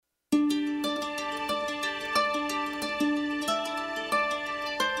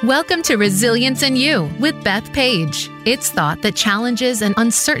Welcome to Resilience in You with Beth Page. It's thought that challenges and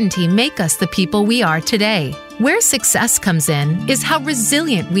uncertainty make us the people we are today. Where success comes in is how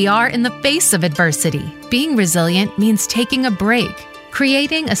resilient we are in the face of adversity. Being resilient means taking a break,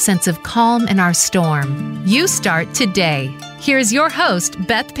 creating a sense of calm in our storm. You start today. Here's your host,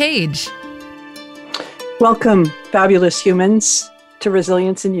 Beth Page. Welcome, fabulous humans, to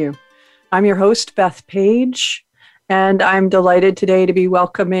Resilience in You. I'm your host, Beth Page. And I'm delighted today to be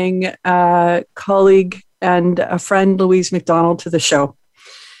welcoming a colleague and a friend, Louise McDonald, to the show.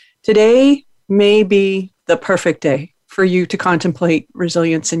 Today may be the perfect day for you to contemplate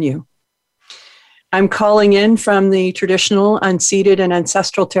resilience in you. I'm calling in from the traditional, unceded, and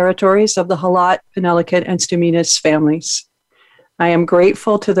ancestral territories of the Halat, Penelakut, and Stumeenis families. I am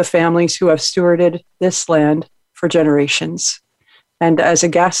grateful to the families who have stewarded this land for generations. And as a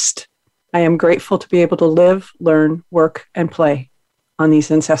guest, I am grateful to be able to live, learn, work, and play on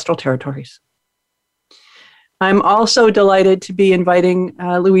these ancestral territories. I'm also delighted to be inviting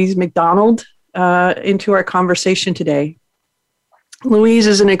Louise McDonald into our conversation today. Louise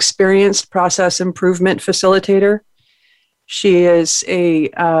is an experienced process improvement facilitator. She is a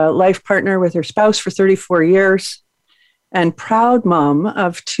life partner with her spouse for 34 years and proud mom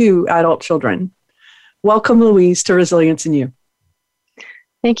of 2 adult children. Welcome, Louise, to Resilience in You.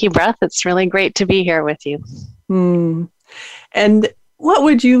 Thank you, Beth. It's really great to be here with you. And what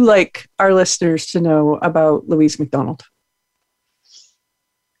would you like our listeners to know about Louise McDonald?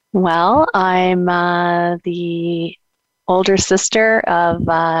 Well, I'm the older sister of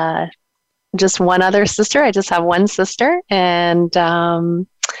just one other sister. I just have one sister, and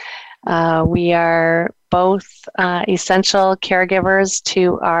we are both essential caregivers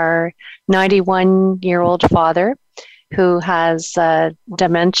to our 91-year-old father, who has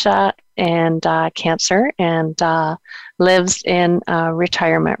dementia and cancer and lives in a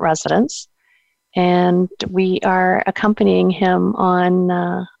retirement residence. And we are accompanying him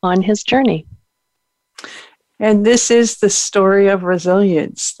on his journey. And this is the story of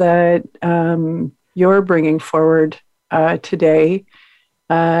resilience that you're bringing forward today.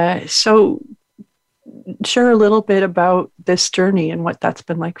 So share a little bit about this journey and what that's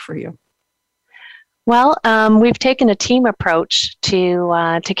been like for you. Well, we've taken a team approach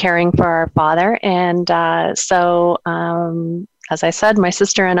to caring for our father, and so as I said, my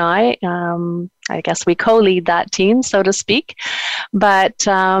sister and I guess we co-lead that team, so to speak. But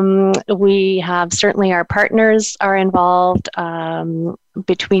we have certainly our partners are involved.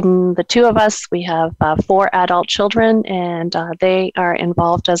 Between the two of us, we have 4 adult children, and they are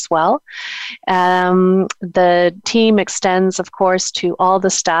involved as well. The team extends, of course, to all the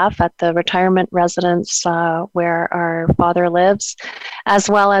staff at the retirement residence where our father lives, as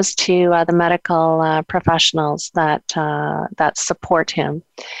well as to the medical professionals that support him.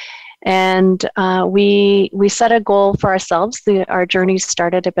 And we set a goal for ourselves. Our journey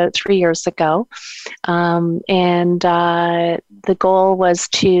started about 3 years ago. And the goal was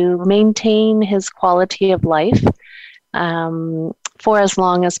to maintain his quality of life for as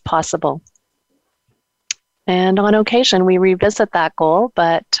long as possible. And on occasion, we revisit that goal,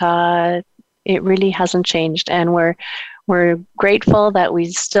 but it really hasn't changed. And we're grateful that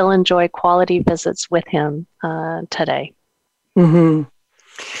we still enjoy quality visits with him today. Mm-hmm.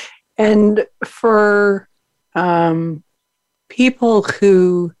 And for people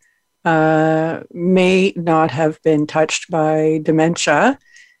who may not have been touched by dementia,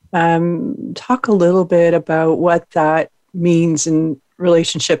 talk a little bit about what that means in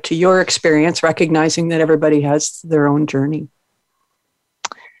relationship to your experience, recognizing that everybody has their own journey.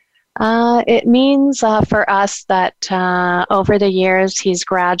 It means for us that over the years, he's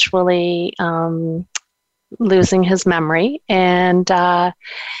gradually losing his memory, and what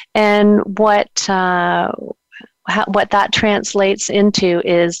that translates into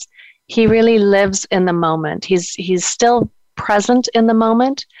is he really lives in the moment. He's still present in the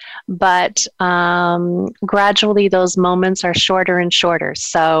moment, but gradually those moments are shorter and shorter.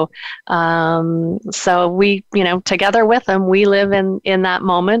 So we, together with him, we live in that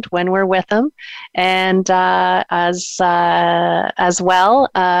moment when we're with him, and as well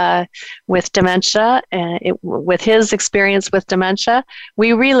with dementia, with his experience with dementia,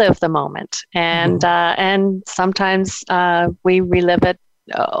 we relive the moment, and sometimes we relive it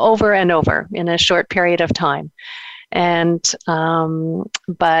over and over in a short period of time. And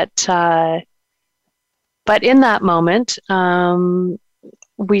but in that moment,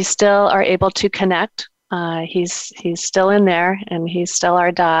 we still are able to connect. He's still in there, and he's still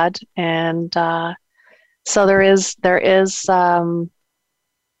our dad. And so there is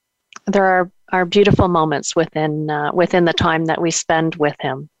there are beautiful moments within the time that we spend with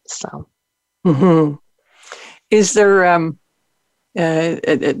him. So, is there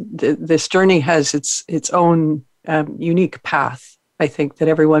this journey has its own unique path, I think, that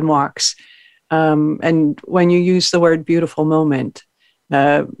everyone walks. And when you use the word beautiful moment,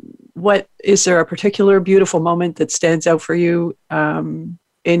 is there a particular beautiful moment that stands out for you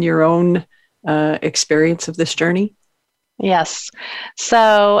in your own experience of this journey? Yes.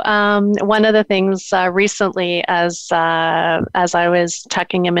 So one of the things recently, as I was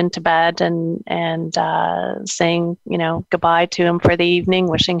tucking him into bed and saying, goodbye to him for the evening,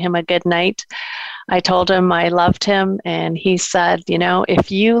 wishing him a good night, I told him I loved him, and he said,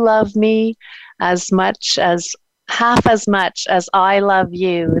 if you love me half as much as I love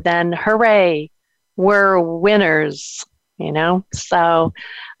you, then hooray, we're winners. So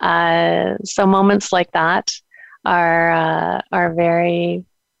moments like that are very,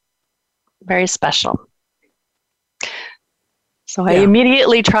 very special. So I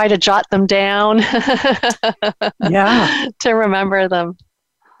immediately try to jot them down to remember them.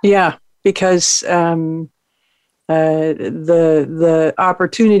 Yeah, because the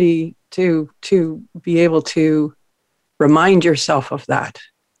opportunity to be able to remind yourself of that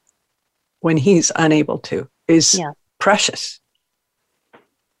when he's unable to is precious.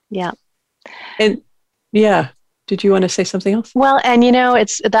 Yeah. And did you want to say something else? Well, and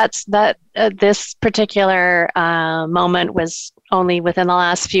this particular moment was only within the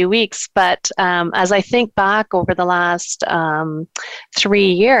last few weeks, but as I think back over the last 3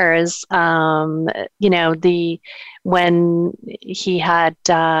 years, when he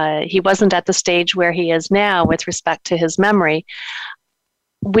wasn't at the stage where he is now with respect to his memory,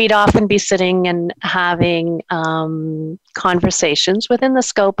 we'd often be sitting and having conversations within the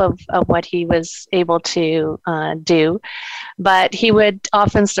scope of what he was able to do, but he would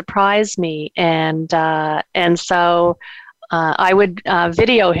often surprise me, and so I would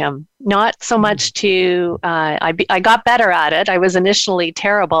video him. Not so much to I got better at it. I was initially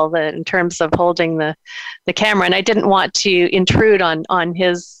terrible in terms of holding the camera, and I didn't want to intrude on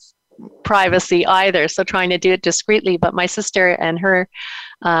his privacy either, so trying to do it discreetly. But my sister and her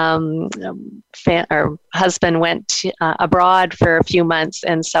husband went abroad for a few months,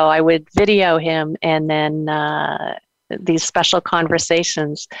 and so I would video him, and then these special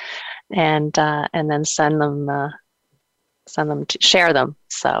conversations, and then send them to share them.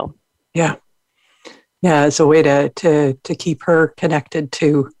 So it's a way to keep her connected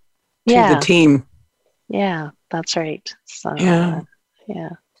to the team. Yeah, that's right. So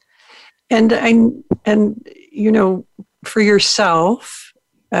And for yourself,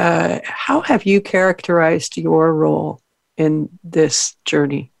 how have you characterized your role in this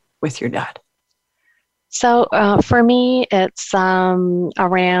journey with your dad? So for me, it's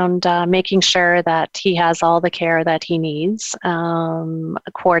around making sure that he has all the care that he needs,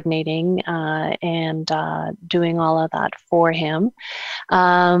 coordinating and doing all of that for him.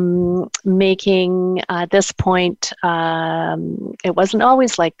 Making this point, it wasn't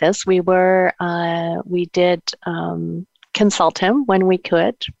always like this. We did consult him when we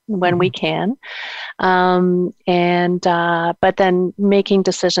could, when we can, but then making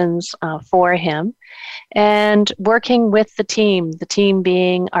decisions for him. And working with the team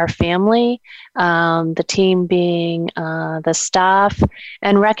being our family, the team being the staff,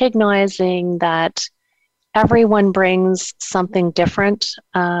 and recognizing that everyone brings something different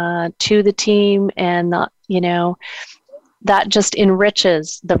to the team, and that just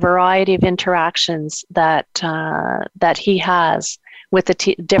enriches the variety of interactions that he has with the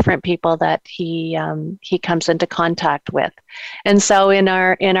different people that he comes into contact with. And so in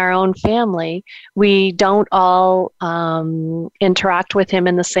our own family, we don't all interact with him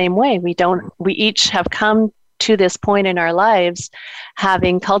in the same way. We each have come to this point in our lives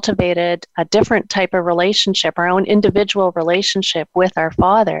having cultivated a different type of relationship, our own individual relationship with our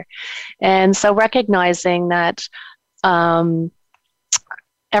Father. And so recognizing that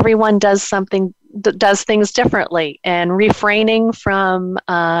everyone does things differently, and refraining from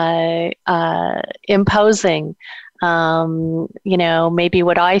imposing, maybe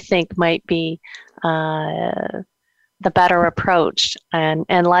what I think might be the better approach,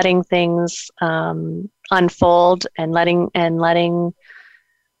 and letting things unfold, and letting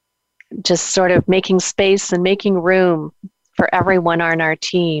just sort of making space and making room for everyone on our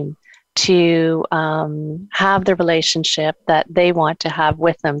team to have the relationship that they want to have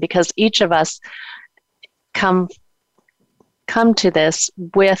with them, because each of us come to this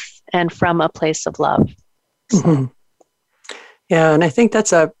with and from a place of love. So. Mm-hmm. Yeah, and I think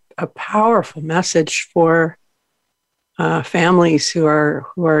that's a powerful message for families who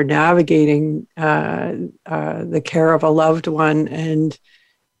are navigating the care of a loved one and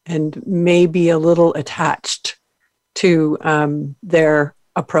may be a little attached to their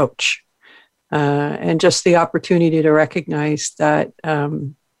approach, and just the opportunity to recognize that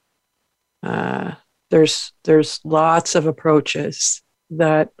there's lots of approaches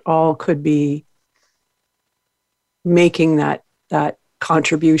that all could be making that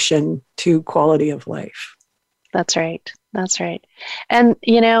contribution to quality of life. That's right. That's right. And,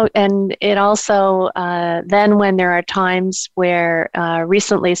 and it also, then when there are times where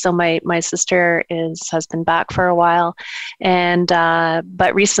recently, so my sister has been back for a while, and,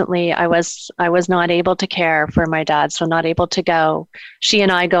 but recently I was not able to care for my dad, so not able to go. She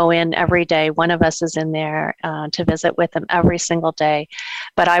and I go in every day. One of us is in there to visit with him every single day,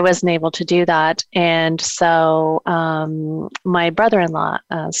 but I wasn't able to do that. And so my brother-in-law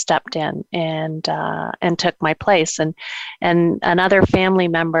stepped in and took my place. And another family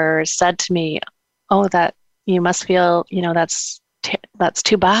member said to me, "Oh, that you must feel, that's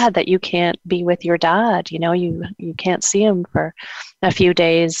too bad that you can't be with your dad. You can't see him for a few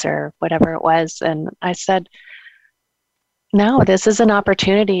days or whatever it was." And I said, "No, this is an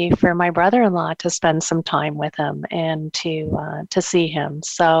opportunity for my brother-in-law to spend some time with him and to see him."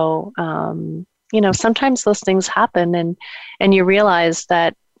 So, sometimes those things happen, and you realize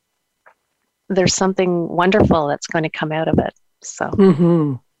that there's something wonderful that's going to come out of it. So,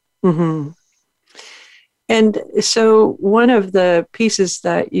 And so one of the pieces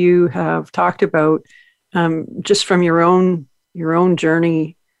that you have talked about, just from your own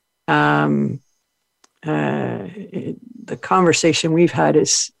journey, the conversation we've had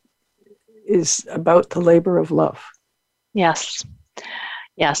is about the labor of love. Yes.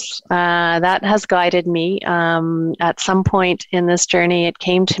 That has guided me. At some point in this journey, it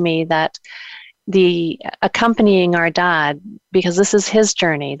came to me that the accompanying our dad, because this is his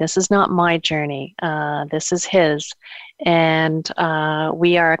journey, this is not my journey, this is his, and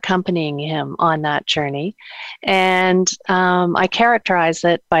we are accompanying him on that journey. And I characterize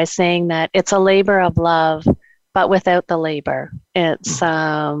it by saying that it's a labor of love, but without the labor. It's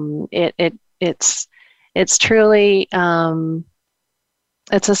it's truly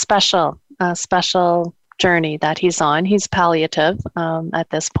it's a special journey that he's on. He's palliative at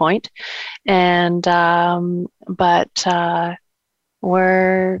this point, and but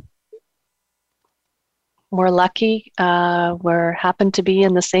we're lucky. We're happen to be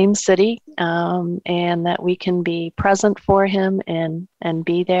in the same city, and that we can be present for him and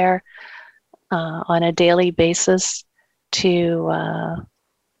be there on a daily basis to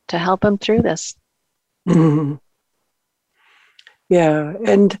help him through this. Mm-hmm. Yeah,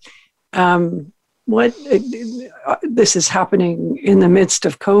 and what this is happening in the midst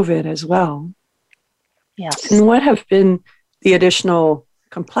of COVID as well. Yes. And what have been the additional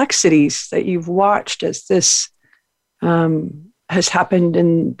complexities that you've watched as this has happened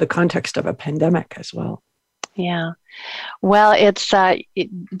in the context of a pandemic as well? Yeah. Well, it's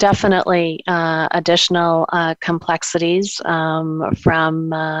definitely additional complexities from,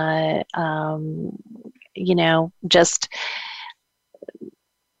 just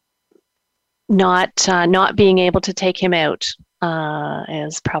not being able to take him out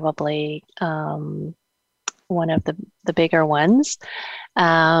is probably one of the bigger ones.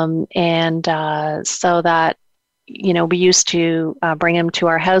 So that, we used to bring him to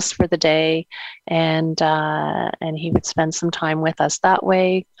our house for the day, and he would spend some time with us that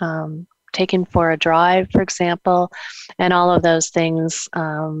way, take him for a drive, for example, and all of those things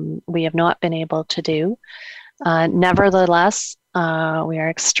we have not been able to do. Nevertheless, we are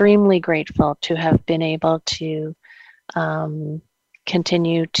extremely grateful to have been able to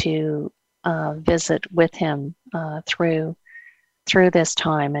continue to visit with him through this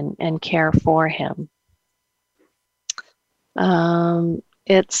time and care for him.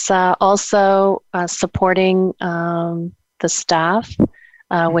 It's also supporting the staff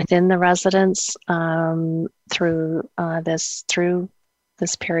within the residence through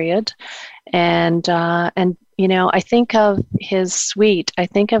this period, and I think of his suite. I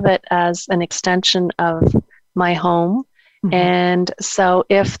think of it as an extension of my home, and so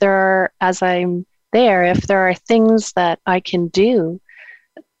if there are things that I can do,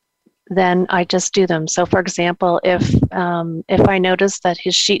 then I just do them. So, for example, if I notice that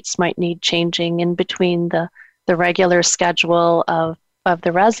his sheets might need changing in between the regular schedule of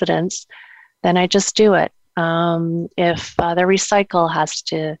the residence, then I just do it. If the recycle has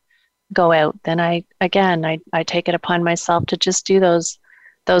to go out, then I take it upon myself to just do those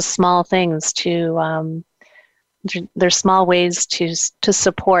small things. There's small ways to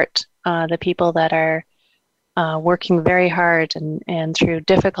support the people that are working very hard and through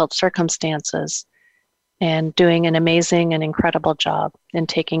difficult circumstances and doing an amazing and incredible job in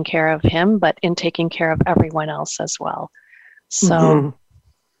taking care of him, but in taking care of everyone else as well. So,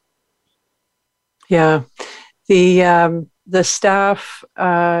 yeah, the staff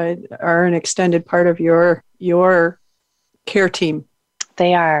are an extended part of your care team.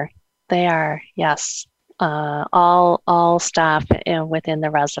 They are, yes. All staff within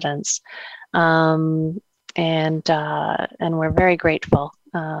the residence, and we're very grateful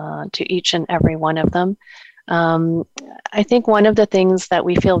to each and every one of them. I think one of the things that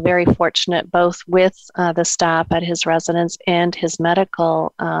we feel very fortunate both with the staff at his residence and his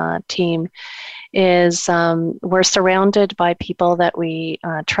medical team is we're surrounded by people that we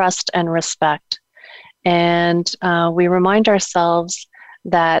trust and respect. And we remind ourselves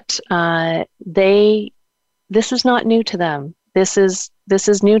that this is not new to them. This is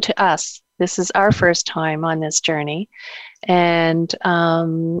new to us. This is our first time on this journey. And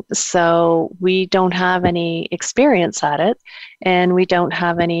so we don't have any experience at it, and we don't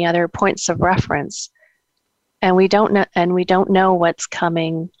have any other points of reference. And we don't know what's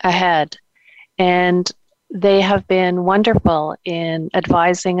coming ahead. And they have been wonderful in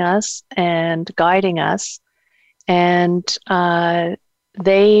advising us and guiding us. And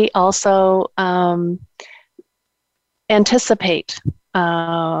they also anticipate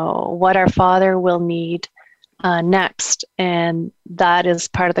what our Father will need next, and that is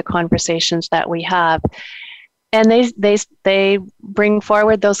part of the conversations that we have. And they bring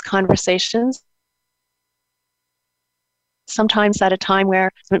forward those conversations sometimes at a time where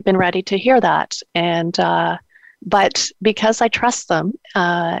I haven't been ready to hear that. And but because I trust them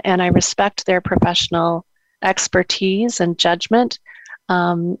and I respect their professional expertise and judgment,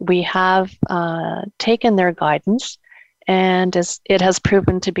 we have taken their guidance, and it has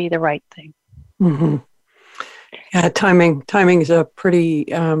proven to be the right thing. Mm-hmm. Yeah, timing is a pretty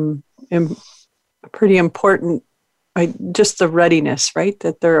important. Just the readiness, right?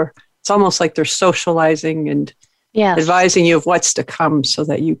 That it's almost like they're socializing and advising you of what's to come, so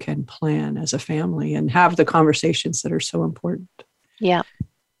that you can plan as a family and have the conversations that are so important. Yeah.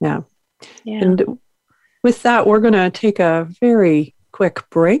 And with that, we're going to take a very quick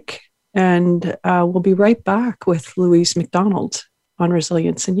break, and we'll be right back with Louise McDonald on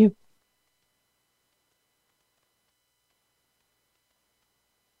Resilience in You.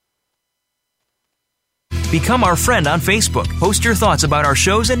 Become our friend on Facebook. Post your thoughts about our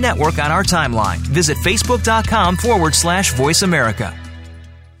shows and network on our timeline. Visit facebook.com/Voice America.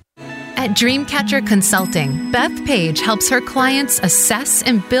 At Dreamcatcher Consulting, Beth Page helps her clients assess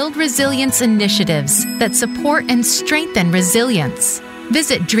and build resilience initiatives that support and strengthen resilience.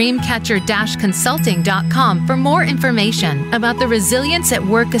 Visit dreamcatcher-consulting.com for more information about the Resilience at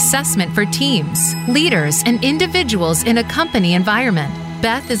Work assessment for teams, leaders, and individuals in a company environment.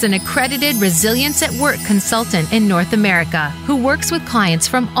 Beth is an accredited Resilience at Work consultant in North America who works with clients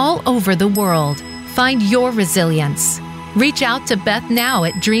from all over the world. Find your resilience. Reach out to Beth now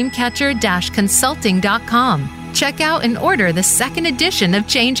at dreamcatcher-consulting.com. Check out and order the second edition of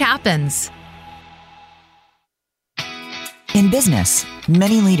Change Happens. In business,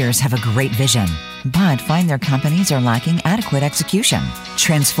 many leaders have a great vision, but find their companies are lacking adequate execution.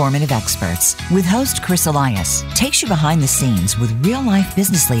 Transformative Experts with host Chris Elias takes you behind the scenes with real-life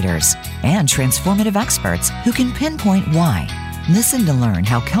business leaders and transformative experts who can pinpoint why. Listen to learn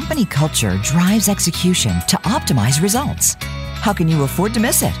how company culture drives execution to optimize results. How can you afford to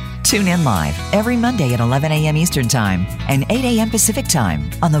miss it? Tune in live every Monday at 11 a.m. Eastern Time and 8 a.m. Pacific Time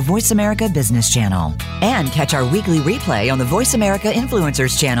on the Voice America Business Channel. And catch our weekly replay on the Voice America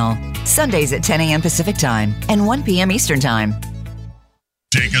Influencers Channel, Sundays at 10 a.m. Pacific Time and 1 p.m. Eastern Time.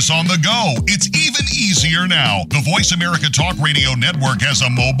 Take us on the go. It's even easier now. The Voice America Talk Radio Network has a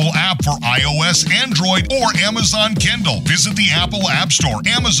mobile app for iOS, Android, or Amazon Kindle. Visit the Apple App Store,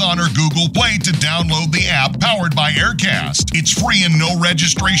 Amazon, or Google Play to download the app powered by Aircast. It's free and no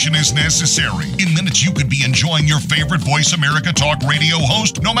registration is necessary. In minutes, you could be enjoying your favorite Voice America Talk Radio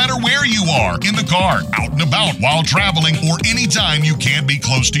host no matter where you are, in the car, out and about, while traveling, or anytime you can't be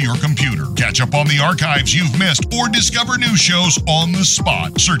close to your computer. Catch up on the archives you've missed or discover new shows on the spot.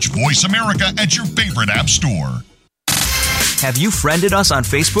 Search Voice America at your favorite app store. Have you friended us on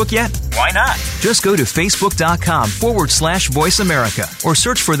Facebook yet? Why not? Just go to facebook.com/Voice America or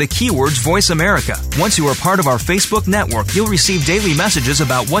search for the keywords Voice America. Once you are part of our Facebook network, you'll receive daily messages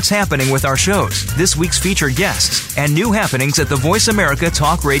about what's happening with our shows, this week's featured guests, and new happenings at the Voice America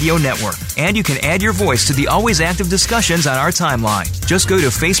Talk Radio Network. And you can add your voice to the always active discussions on our timeline. Just go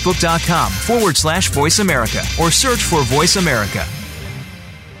to facebook.com/Voice America or search for Voice America.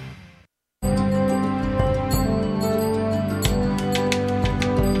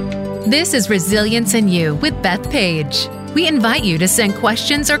 This is Resilience in You with Beth Page. We invite you to send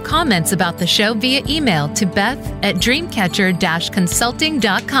questions or comments about the show via email to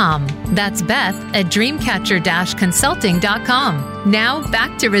beth@dreamcatcher-consulting.com. That's beth@dreamcatcher-consulting.com. Now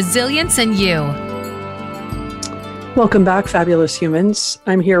back to Resilience in You. Welcome back, fabulous humans.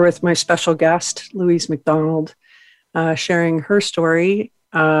 I'm here with my special guest, Louise McDonald, sharing her story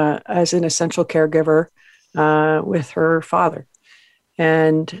as an essential caregiver with her father.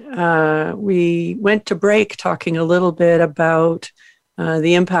 And we went to break talking a little bit about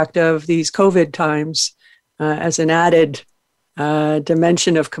the impact of these COVID times as an added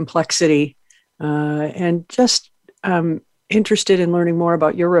dimension of complexity, and just interested in learning more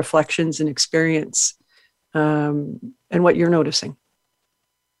about your reflections and experience and what you're noticing.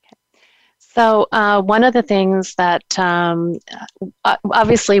 So one of the things that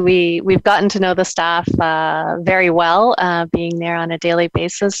obviously we've gotten to know the staff very well, being there on a daily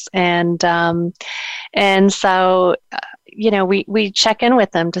basis, and so we check in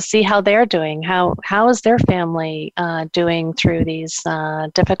with them to see how they're doing. How is their family doing through these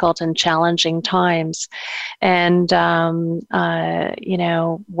difficult and challenging times, and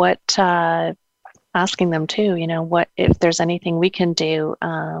what. Asking them too, what if there's anything we can do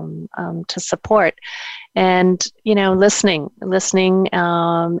to support, and listening,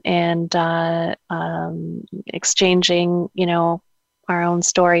 and exchanging, our own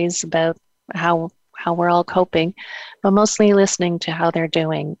stories about how we're all coping, but mostly listening to how they're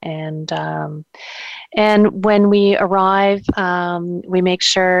doing. And when we arrive, we make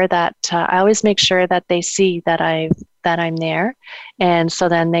sure that I always make sure that they see that I'm there, and so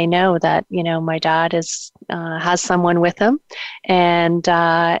then they know that my dad has someone with him, and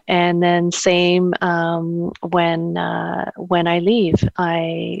then same when I leave,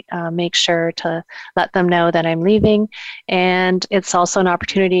 I make sure to let them know that I'm leaving, and it's also an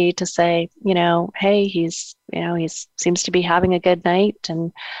opportunity to say, hey, he's seems to be having a good night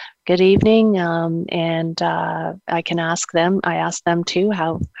and good evening, and I ask them too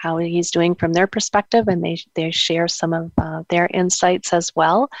how he's doing from their perspective, and they share some of their insights as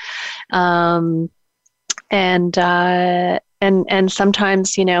well, and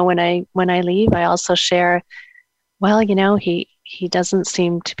sometimes when I leave, I also share, well, he doesn't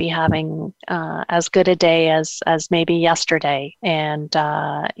seem to be having as good a day as maybe yesterday, and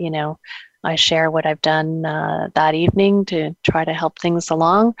I share what I've done that evening to try to help things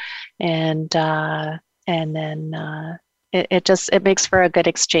along, and then it makes for a good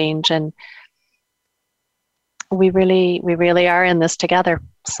exchange, and we really are in this together.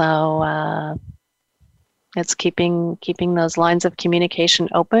 So it's keeping those lines of communication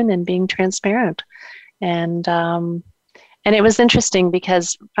open and being transparent, and it was interesting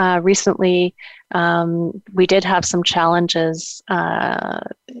because recently we did have some challenges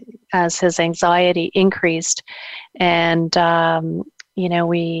as his anxiety increased, and my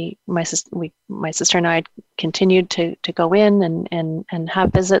sister and I continued to go in and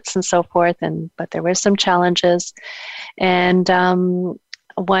have visits and so forth, but there were some challenges, and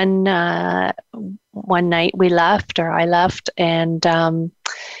one night I left, and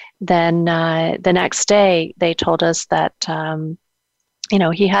then the next day they told us that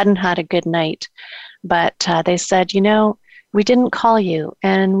he hadn't had a good night, but they said, we didn't call you,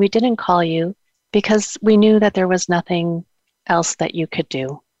 and we didn't call you because we knew that there was nothing else that you could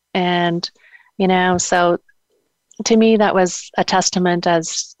do. And so to me that was a testament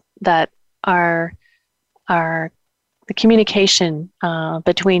as that the communication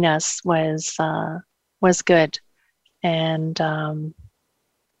between us was good, and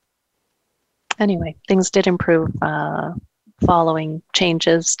anyway, things did improve following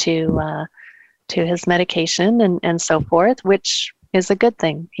changes to his medication and so forth, which is a good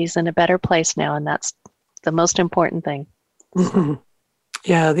thing. He's in a better place now, and that's the most important thing. Mm-hmm.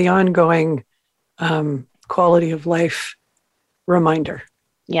 Yeah, the ongoing quality of life reminder.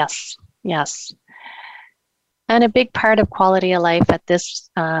 Yes. And a big part of quality of life at this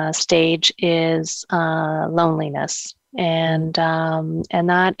stage is loneliness. And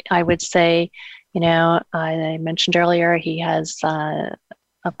that, I would say, I mentioned earlier, he has,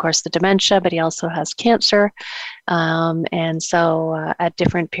 of course, the dementia, but he also has cancer. And so at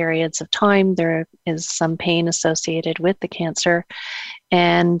different periods of time, there is some pain associated with the cancer.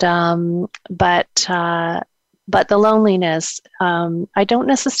 And but the loneliness, I don't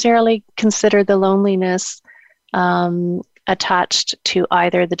necessarily consider the loneliness attached to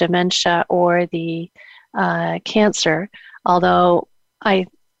either the dementia or the cancer, although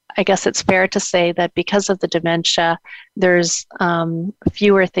I guess it's fair to say that because of the dementia, there's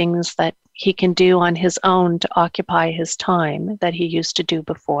fewer things that he can do on his own to occupy his time that he used to do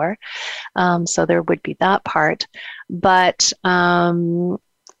before. So there would be that part. But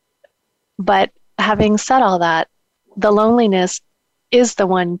having said all that, the loneliness is the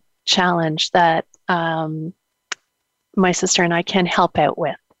one challenge that my sister and I can help out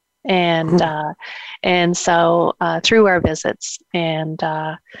with. And so through our visits and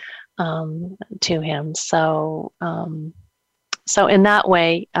to him. So in that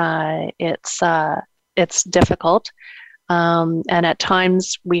way, it's difficult. And at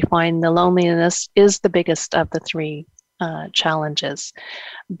times we find the loneliness is the biggest of the three challenges.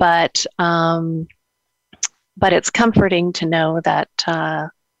 But it's comforting to know that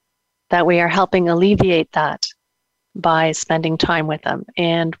we are helping alleviate that by spending time with him.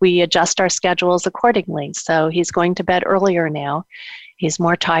 And we adjust our schedules accordingly. So he's going to bed earlier now. He's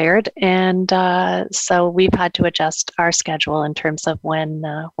more tired. And so we've had to adjust our schedule in terms of when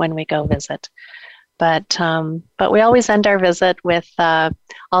we go visit. But we always end our visit with,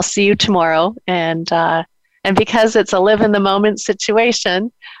 I'll see you tomorrow. And because it's a live in the moment situation,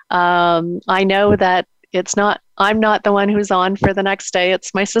 I know that I'm not the one who's on for the next day.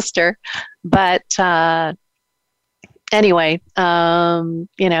 It's my sister. But anyway,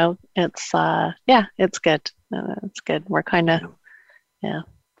 it's it's good. It's good. We're kind of,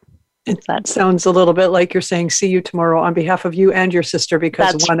 That sounds a little bit like you're saying, see you tomorrow on behalf of you and your sister,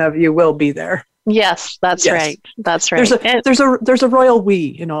 because one of you will be there. Yes, that's right. That's right. There's a royal we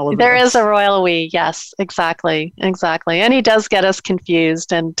in all of this. There is a royal we. Yes, exactly. And he does get us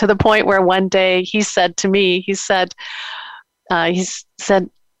confused. And to the point where one day he said to me, he said,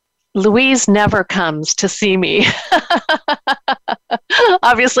 Louise never comes to see me.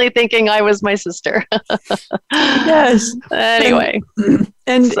 Obviously thinking I was my sister. Yes. Anyway.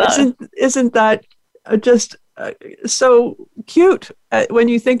 And isn't that just so cute when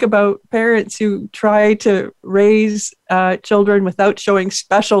you think about parents who try to raise children without showing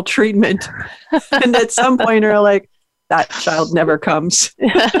special treatment and at some point are like, that child never comes.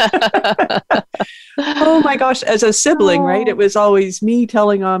 Oh my gosh, as a sibling, right? It was always me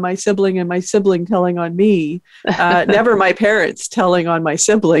telling on my sibling and my sibling telling on me, never my parents telling on my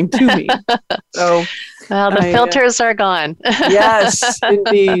sibling to me. So, well, the filters are gone. Yes,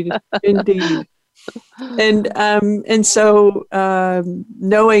 indeed. And so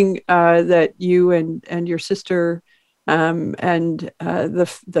knowing that you and your sister and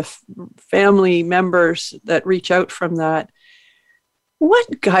the family members that reach out from that,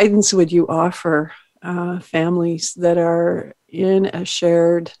 what guidance would you offer families that are in a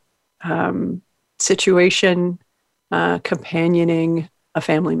shared situation, companioning a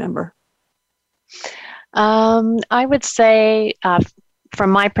family member? I would say, from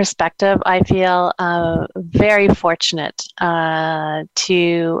my perspective, I feel very fortunate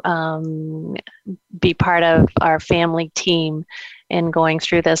to be part of our family team in going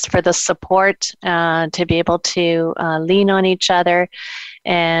through this, for the support, to be able to lean on each other.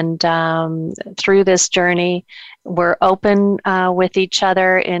 And through this journey, we're open with each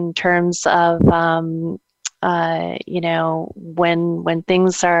other in terms of, when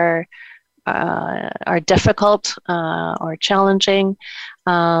things are difficult or challenging,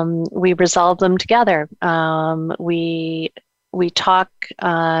 we resolve them together. We talk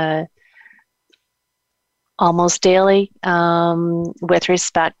almost daily with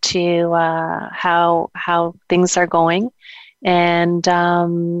respect to how things are going, and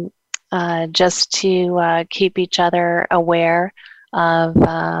just to keep each other aware of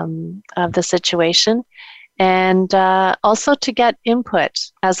the situation. And also to get input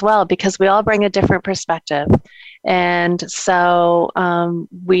as well, because we all bring a different perspective. And so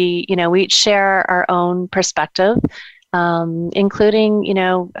we each share our own perspective, including,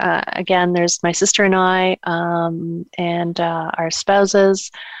 again, there's my sister and I, and our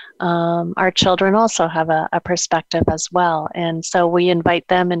spouses. Our children also have a perspective as well. And so we invite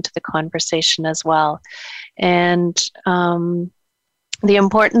them into the conversation as well. And the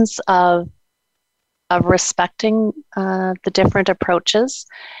importance of respecting the different approaches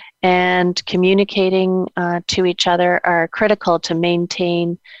and communicating to each other are critical to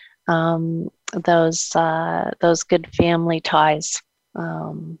maintain those good family ties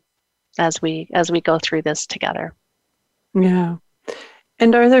as we go through this together. Yeah.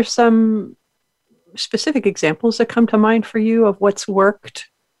 And are there some specific examples that come to mind for you of what's worked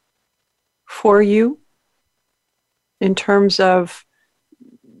for you in terms of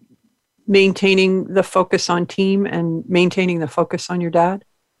maintaining the focus on team and maintaining the focus on your dad?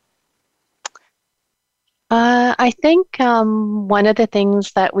 I think one of the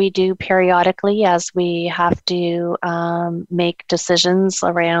things that we do periodically as we have to make decisions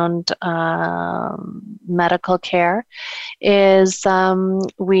around medical care is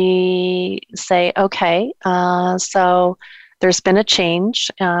we say, okay, so there's been a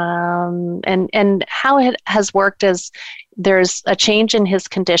change, and how it has worked is there's a change in his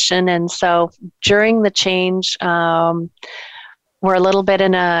condition, and so during the change, we're a little bit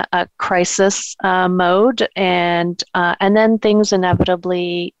in a crisis mode, and then things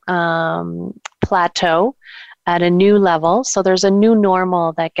inevitably plateau at a new level. So there's a new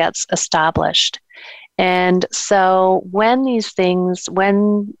normal that gets established. And so when these things,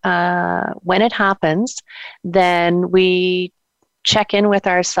 when it happens, then we check in with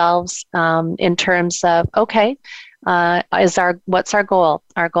ourselves in terms of, okay, what's our goal?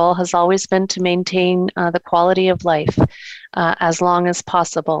 Our goal has always been to maintain the quality of life as long as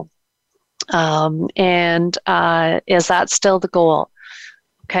possible. And is that still the goal?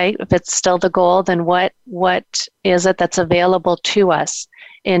 Okay, if it's still the goal, then what is it that's available to us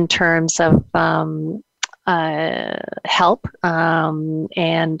in terms of help,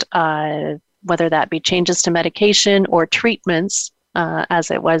 and whether that be changes to medication or treatments,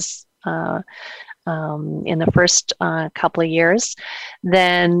 as it was in the first couple of years,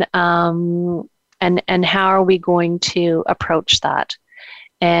 then and how are we going to approach that?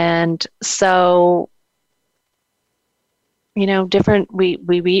 And so, we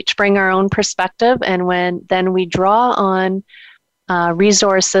each bring our own perspective, and then we draw on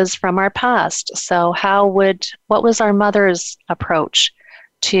resources from our past. So what was our mother's approach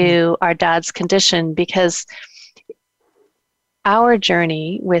to our dad's condition? Because our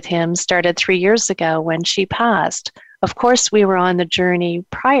journey with him started 3 years ago when she passed. Of course, we were on the journey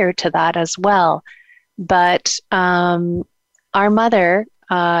prior to that as well, but our mother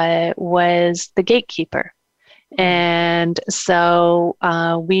was the gatekeeper. And so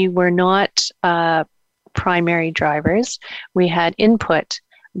we were not primary drivers. We had input,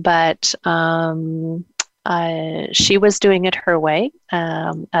 but she was doing it her way,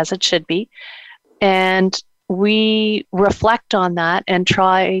 as it should be. And we reflect on that and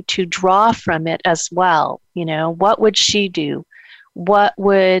try to draw from it as well. What would she do? What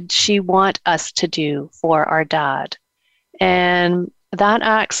would she want us to do for our dad? And that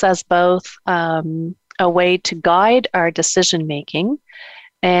acts as both a way to guide our decision making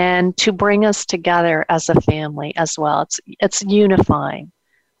and to bring us together as a family as well. It's unifying.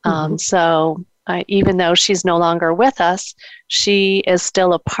 Mm-hmm. So even though she's no longer with us, she is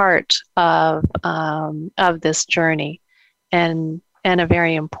still a part of this journey, and a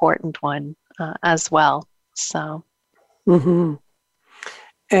very important one as well. So, mm-hmm.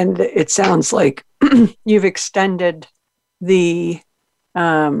 And it sounds like you've extended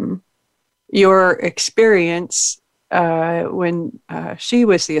your experience when she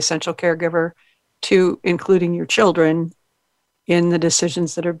was the essential caregiver to including your children in the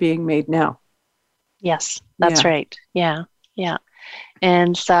decisions that are being made now. Yes, that's right. Yeah.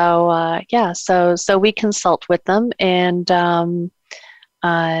 And so, so we consult with them, and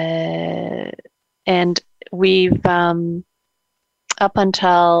we've up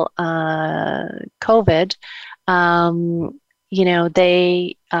until COVID,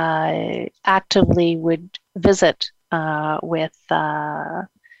 they actively would visit with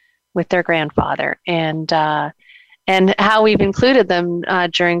their grandfather, and how we've included them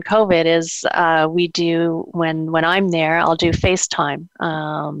during COVID is we do, when I'm there, I'll do FaceTime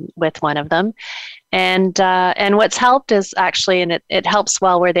with one of them. And what's helped is actually, and it helps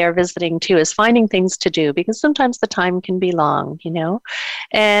while we're there visiting too, is finding things to do, because sometimes the time can be long,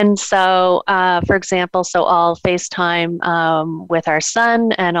 And so, for example, I'll FaceTime with our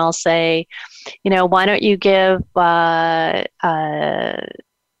son, and I'll say, why don't you give,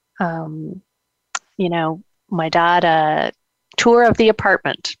 my dad a tour of the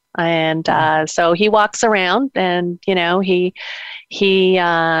apartment. And so he walks around, and he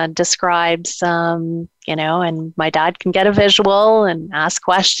describes and my dad can get a visual and ask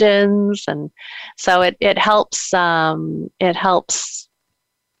questions, and so it helps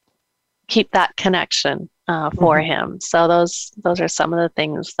keep that connection for mm-hmm. him. So those are some of the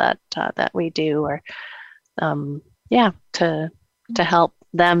things that we do, or to help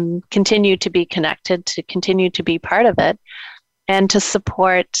them continue to be connected, to continue to be part of it, and to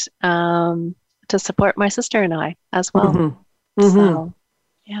support my sister and I as well. Mm-hmm. Mm-hmm. So,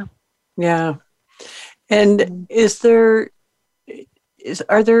 yeah. And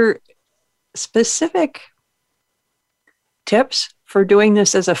are there specific tips for doing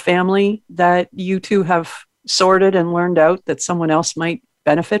this as a family that you two have sorted and learned out that someone else might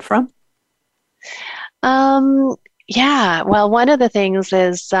benefit from? Yeah. Well, one of the things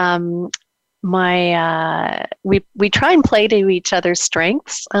is we try and play to each other's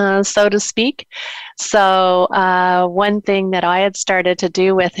strengths, so to speak. So one thing that I had started to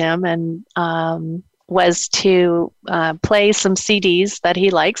do with him and was to play some CDs that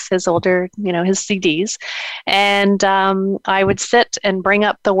he likes, his older, his CDs, and I would sit and bring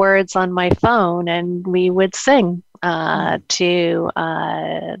up the words on my phone, and we would sing to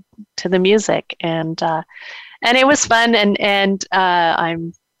the music, and it was fun, and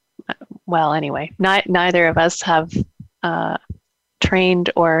I'm. Well, anyway, neither of us have trained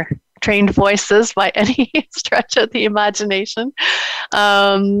voices by any stretch of the imagination.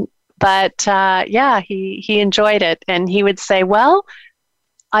 But he enjoyed it. And he would say, well,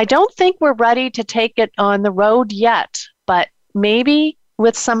 I don't think we're ready to take it on the road yet, but maybe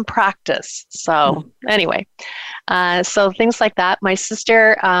with some practice. So anyway, so things like that. My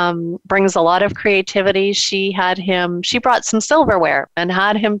sister brings a lot of creativity. She brought some silverware and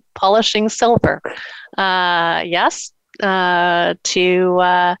had him polishing silver. To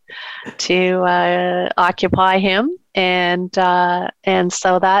occupy him. And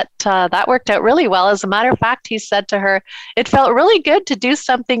so that worked out really well. As a matter of fact, he said to her, it felt really good to do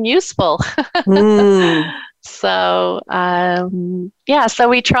something useful. So, so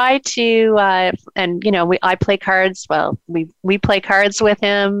we try to, I play cards. Well, we play cards with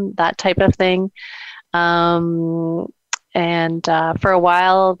him, that type of thing. And for a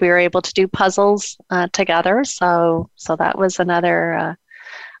while we were able to do puzzles together. So that was another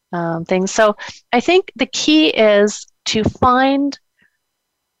thing. So I think the key is to find,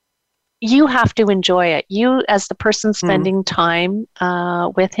 you have to enjoy it. You, as the person spending time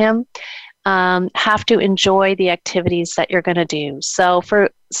with him, have to enjoy the activities that you're going to do. So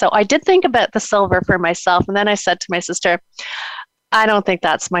I did think about the silver for myself, and then I said to my sister, I don't think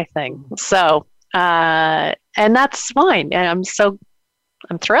that's my thing. So, and that's fine. And I'm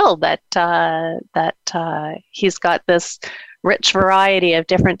thrilled that he's got this rich variety of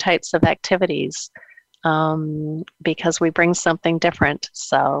different types of activities, because we bring something different.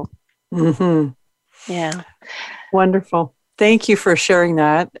 So, yeah. Wonderful. Thank you for sharing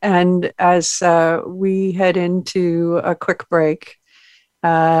that. And as we head into a quick break,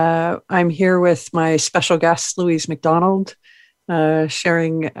 I'm here with my special guest, Louise McDonald,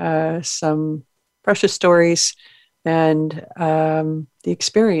 sharing some precious stories and the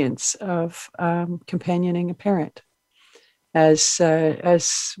experience of companioning a parent as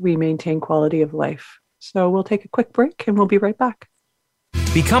we maintain quality of life. So we'll take a quick break and we'll be right back.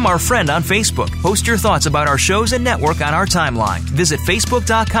 Become our friend on Facebook. Post your thoughts about our shows and network on our timeline. Visit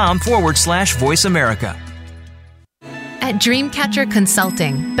facebook.com/Voice America. At Dreamcatcher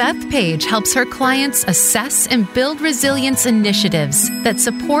Consulting, Beth Page helps her clients assess and build resilience initiatives that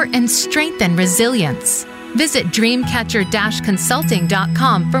support and strengthen resilience. Visit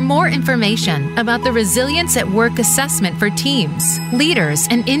dreamcatcher-consulting.com for more information about the Resilience at Work assessment for teams, leaders,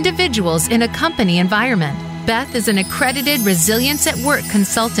 and individuals in a company environment. Beth is an accredited Resilience at Work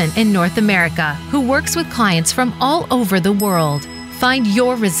consultant in North America who works with clients from all over the world. Find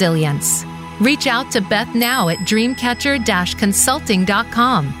your resilience. Reach out to Beth now at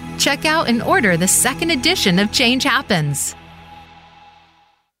dreamcatcher-consulting.com. Check out and order the second edition of Change Happens.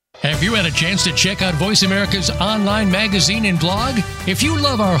 Have you had a chance to check out Voice America's online magazine and blog? If you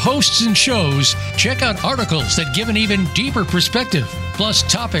love our hosts and shows, check out articles that give an even deeper perspective, plus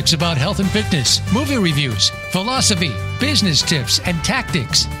topics about health and fitness, movie reviews, philosophy, business tips and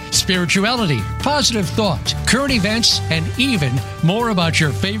tactics, spirituality, positive thought, current events, and even more about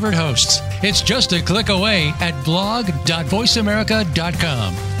your favorite hosts. It's just a click away at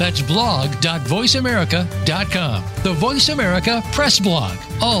blog.voiceamerica.com. That's blog.voiceamerica.com. The Voice America Press Blog.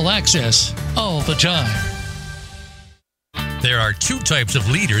 All access, all the time. There are two types of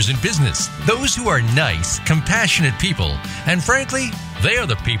leaders in business. Those who are nice, compassionate people, and frankly, they are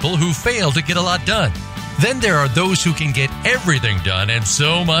the people who fail to get a lot done. Then there are those who can get everything done and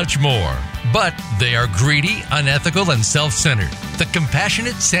so much more. But they are greedy, unethical, and self-centered. The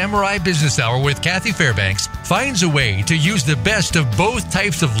Compassionate Samurai Business Hour with Kathy Fairbanks finds a way to use the best of both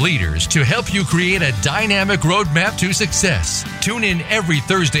types of leaders to help you create a dynamic roadmap to success. Tune in every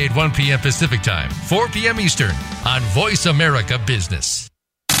Thursday at 1 p.m. Pacific Time, 4 p.m. Eastern on Voice America Business.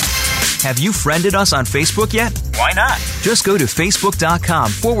 Have you friended us on Facebook yet? Why not? Just go to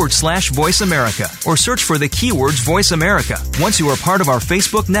facebook.com/Voice America or search for the keywords Voice America. Once you are part of our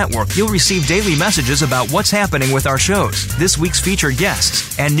Facebook network, you'll receive daily messages about what's happening with our shows, this week's featured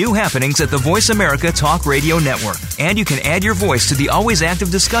guests, and new happenings at the Voice America Talk Radio Network. And you can add your voice to the always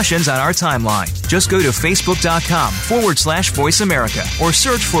active discussions on our timeline. Just go to facebook.com/Voice America or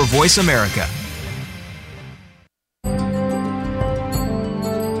search for Voice America.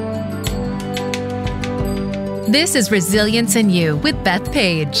 This is Resilience in You with Beth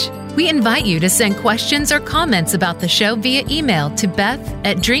Page. We invite you to send questions or comments about the show via email to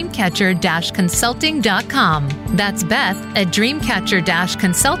beth@dreamcatcher-consulting.com. That's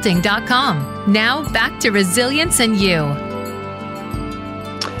beth@dreamcatcher-consulting.com. Now back to Resilience in You.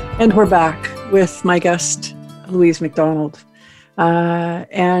 And we're back with my guest, Louise McDonald.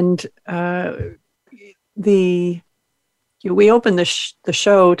 We opened the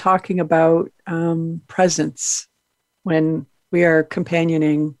show talking about presence when we are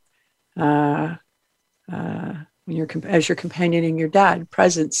companioning, as you're companioning your dad,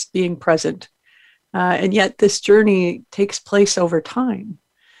 presence, being present. And yet this journey takes place over time.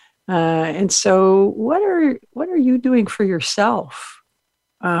 And so what are you doing for yourself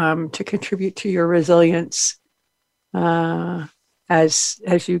to contribute to your resilience as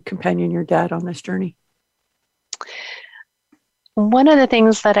you companion your dad on this journey? One of the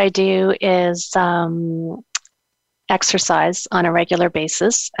things that I do is exercise on a regular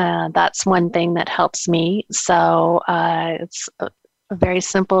basis. That's one thing that helps me. So it's a very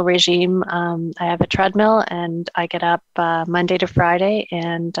simple regime. I have a treadmill, and I get up Monday to Friday,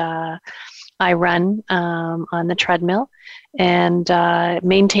 and I run on the treadmill, and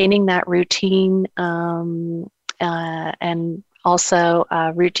maintaining that routine and also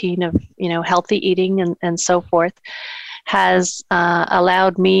a routine of healthy eating and so forth has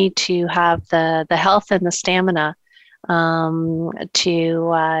allowed me to have the health and the stamina to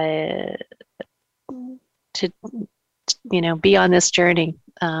be on this journey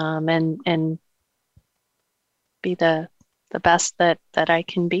and be the best that I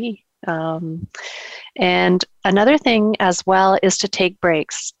can be. And another thing as well is to take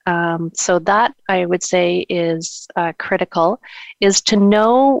breaks. So that I would say is critical, is to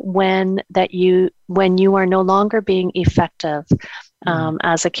know when you are no longer being effective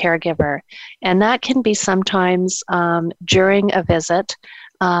as a caregiver. And that can be sometimes during a visit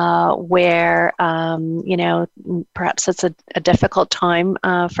where, perhaps it's a difficult time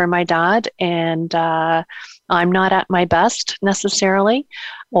for my dad, and I'm not at my best necessarily,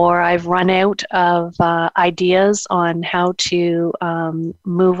 or I've run out of ideas on how to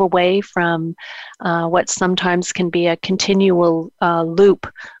move away from what sometimes can be a continual loop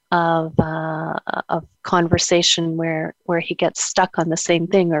of conversation where he gets stuck on the same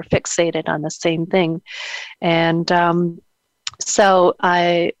thing or fixated on the same thing. And so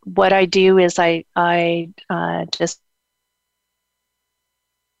what I do is I just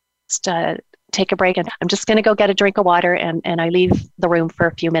take a break, and I'm just going to go get a drink of water, and I leave the room for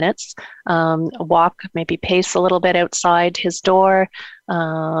a few minutes, walk, maybe pace a little bit outside his door,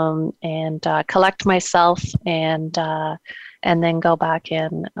 and collect myself, and then go back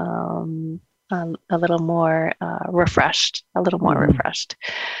in a little more refreshed,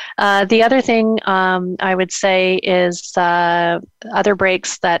 The other thing I would say is other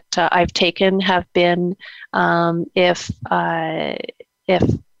breaks that I've taken have been if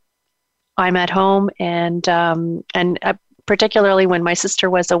I'm at home and particularly when my sister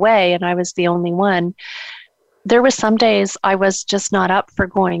was away and I was the only one, there was some days I was just not up for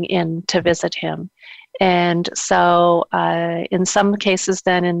going in to visit him. And so in some cases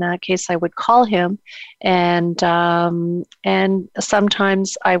then, in that case, I would call him, and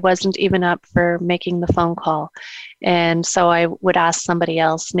sometimes I wasn't even up for making the phone call. And so I would ask somebody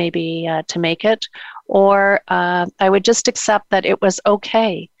else maybe to make it, or I would just accept that it was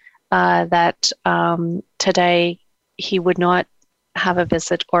okay that today he would not have a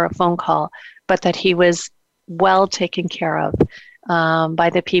visit or a phone call, but that he was well taken care of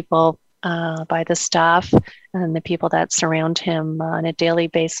by the people, by the staff and the people that surround him on a daily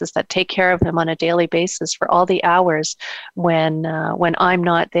basis, that take care of him on a daily basis for all the hours when I'm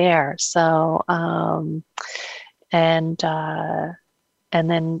not there. So, and then,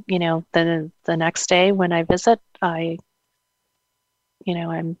 the next day when I visit,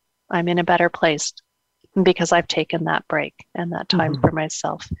 I'm in a better place because I've taken that break and that time for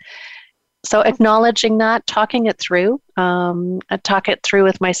myself. So acknowledging that, talking it through. I talk it through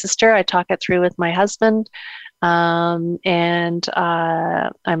with my sister. I talk it through with my husband. And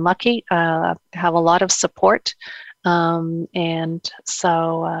I'm lucky. I have a lot of support. And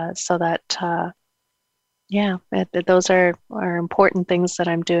so that, those are important things that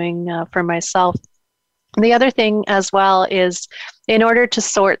I'm doing for myself. The other thing as well is, in order to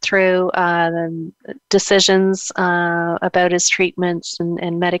sort through the decisions about his treatments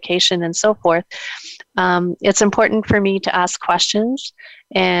and medication and so forth, it's important for me to ask questions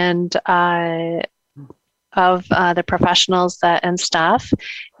and the professionals and staff,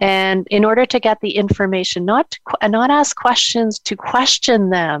 and in order to get the information, not ask questions to question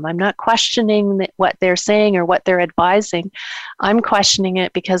them. I'm not questioning what they're saying or what they're advising. I'm questioning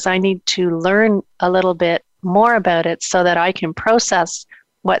it because I need to learn a little bit more about it so that I can process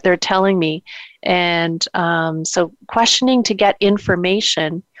what they're telling me. And so questioning to get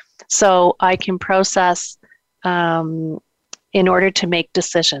information so I can process in order to make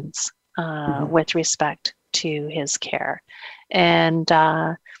decisions with respect to his care. And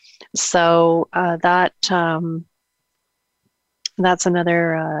so that's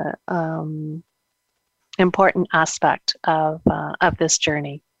another important aspect of this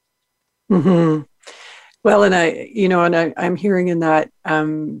journey. Mm-hmm. Well, and I'm hearing in that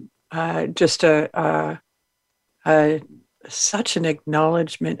just such an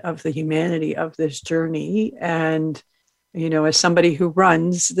acknowledgement of the humanity of this journey. And as somebody who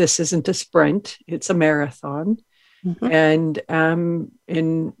runs, this isn't a sprint, it's a marathon. Mm-hmm. And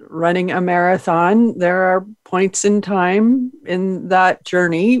in running a marathon, there are points in time in that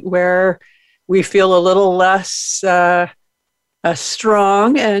journey where we feel a little less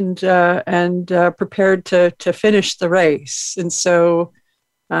strong and prepared to finish the race. And so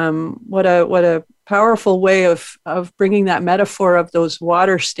what a powerful way of bringing that metaphor of those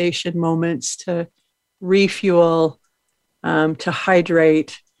water station moments to refuel, to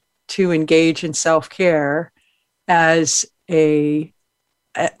hydrate, to engage in self-care as an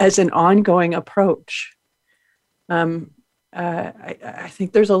ongoing approach. I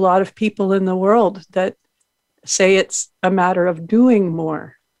think there's a lot of people in the world that say it's a matter of doing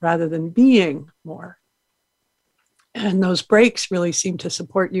more rather than being more. And those breaks really seem to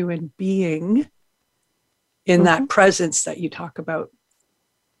support you in being in that presence that you talk about.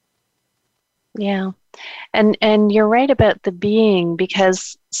 Yeah. And you're right about the being,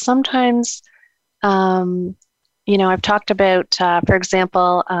 because sometimes, I've talked about, for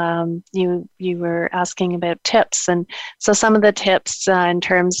example, you were asking about tips. And so some of the tips in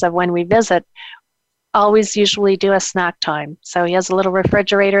terms of when we visit, always usually do a snack time. So he has a little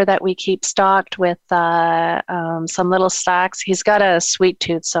refrigerator that we keep stocked with some little snacks. He's got a sweet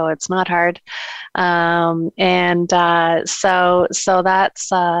tooth, so it's not hard. So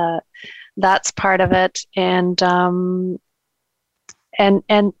that's part of it. And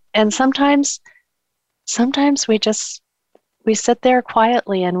sometimes we sit there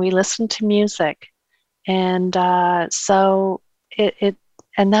quietly and we listen to music, and so it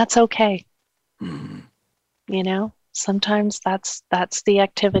and that's okay. Sometimes that's the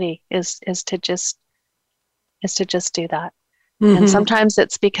activity is to just do that. Mm-hmm. And sometimes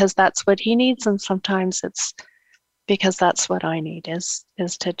it's because that's what he needs, and sometimes it's because that's what I need is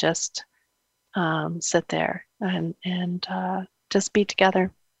to just sit there and just be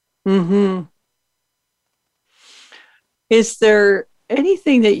together. Mm-hmm. Is there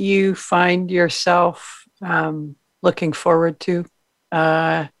anything that you find yourself looking forward to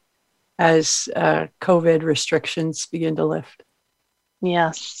as COVID restrictions begin to lift?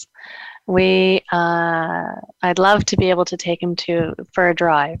 Yes. I'd love to be able to take him for a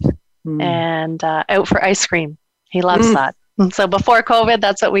drive and out for ice cream. He loves that. So before COVID,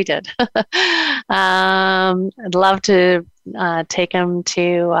 that's what we did. I'd love to take him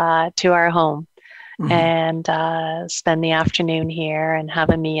to our home and spend the afternoon here and have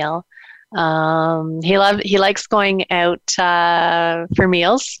a meal. He likes going out for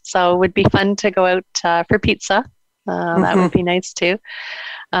meals, so it would be fun to go out for pizza. That would be nice too.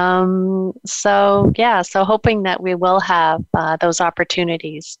 So hoping that we will have those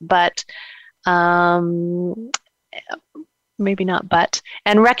opportunities, but maybe not,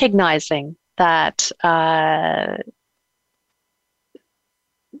 and recognizing that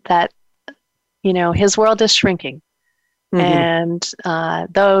his world is shrinking, and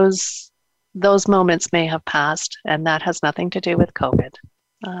those moments may have passed, and that has nothing to do with COVID.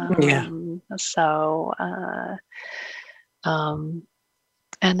 So,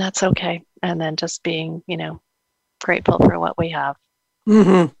 and that's okay. And then just being, grateful for what we have.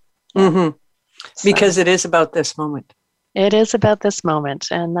 Because it is about this moment. It is about this moment.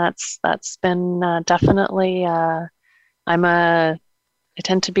 And that's been definitely, I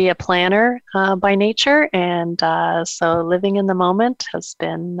tend to be a planner by nature. And so living in the moment has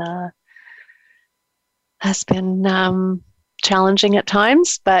been challenging at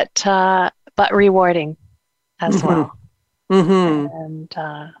times, but rewarding as well. And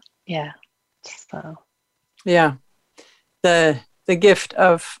the gift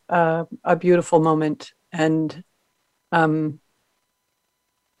of a beautiful moment. And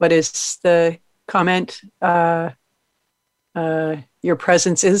what is the comment? Your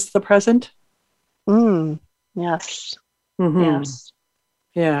presence is the present. Yes. Mm-hmm. Yes.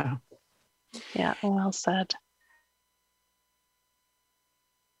 Yeah. Yeah. Well said.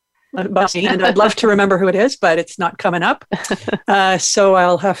 And I'd love to remember who it is, but it's not coming up. So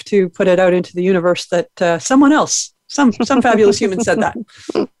I'll have to put it out into the universe that someone else, some fabulous human said that.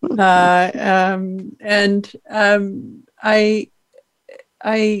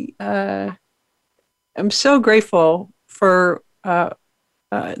 I am so grateful for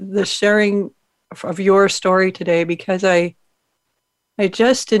the sharing of your story today, because I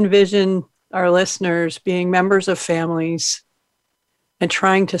just envision our listeners being members of families and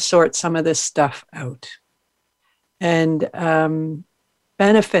trying to sort some of this stuff out, and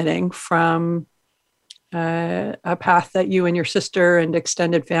benefiting from a path that you and your sister and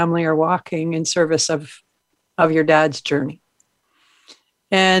extended family are walking in service of your dad's journey.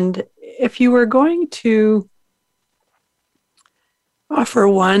 And if you were going to offer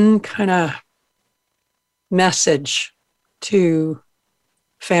one kind of message to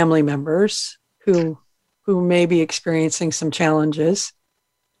family members who may be experiencing some challenges,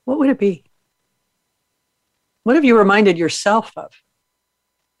 what would it be? What have you reminded yourself of?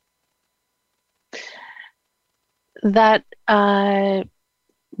 That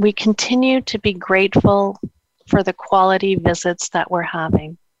we continue to be grateful for the quality visits that we're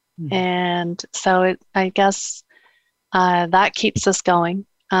having. Mm-hmm. And so I guess that keeps us going,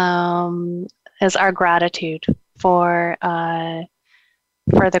 is our gratitude for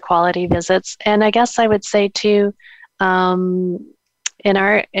the quality visits. And I guess I would say too, and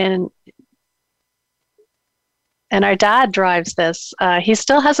our dad drives this. He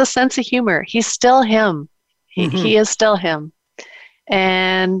still has a sense of humor. He's still him. He is still him,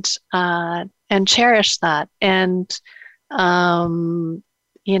 and cherish that, and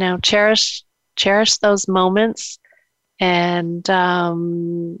cherish those moments, and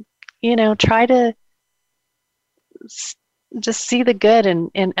try to just see the good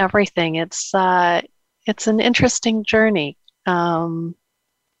in everything. It's an interesting journey, and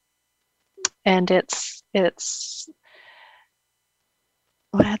it's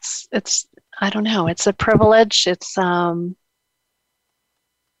I don't know. It's a privilege. It's I'm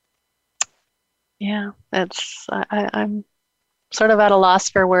sort of at a loss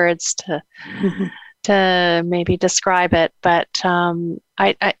for words to maybe describe it, but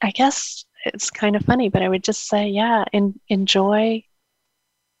I guess it's kind of funny, but I would just say, enjoy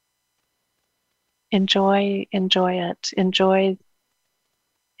it.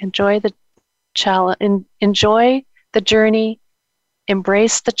 Enjoy the challenge. Enjoy the journey.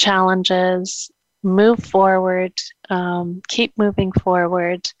 Embrace the challenges. Move forward. Keep moving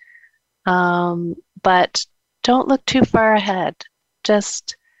forward. But don't look too far ahead.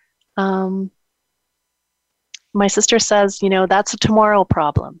 Just, my sister says, that's a tomorrow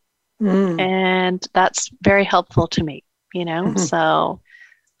problem. And that's very helpful to me, So,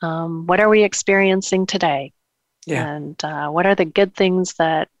 what are we experiencing today? Yeah. And what are the good things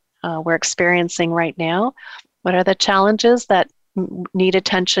that we're experiencing right now? What are the challenges that need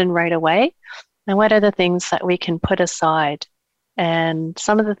attention right away? And what are the things that we can put aside? And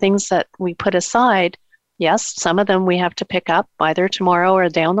some of the things that we put aside, yes, some of them we have to pick up either tomorrow or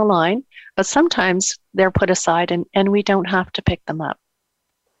down the line, but sometimes they're put aside and we don't have to pick them up.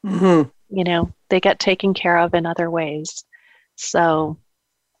 Mm-hmm. They get taken care of in other ways. So.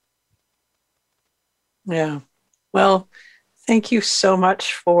 Yeah. Well, thank you so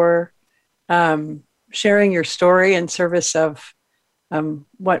much for sharing your story in service of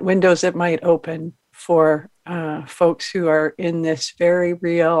what windows it might open for folks who are in this very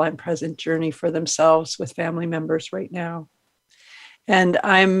real and present journey for themselves with family members right now. And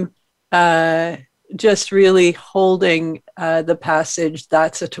I'm just really holding the passage,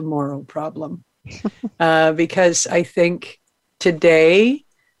 that's a tomorrow problem, because I think today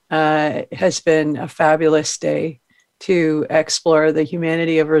has been a fabulous day to explore the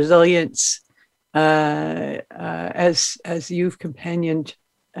humanity of resilience as you've companioned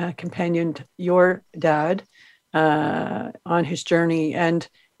your dad on his journey. And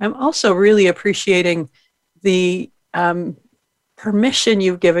I'm also really appreciating the permission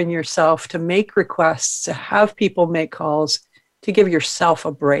you've given yourself to make requests, to have people make calls, to give yourself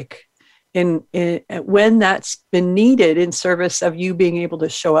a break in when that's been needed in service of you being able to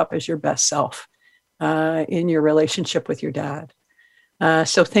show up as your best self in your relationship with your dad.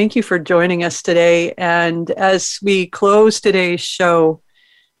 So thank you for joining us today. And as we close today's show,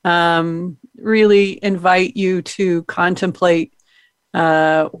 really invite you to contemplate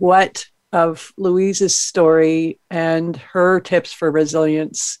what of Louise's story and her tips for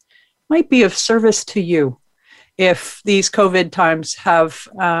resilience might be of service to you if these COVID times have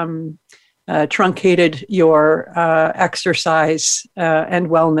truncated your exercise and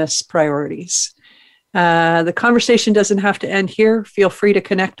wellness priorities. The conversation doesn't have to end here. Feel free to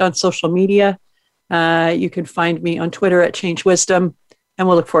connect on social media. You can find me on Twitter at Change Wisdom, and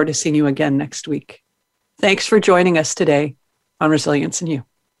we'll look forward to seeing you again next week. Thanks for joining us today on Resilience in You.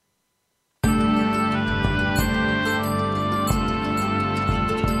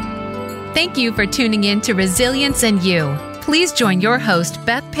 Thank you for tuning in to Resilience in You. Please join your host,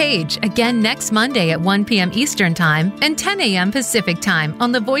 Beth Page, again next Monday at 1 p.m. Eastern Time and 10 a.m. Pacific Time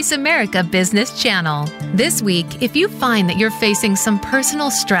on the Voice America Business Channel. This week, if you find that you're facing some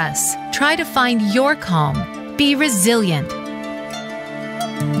personal stress, try to find your calm. Be resilient.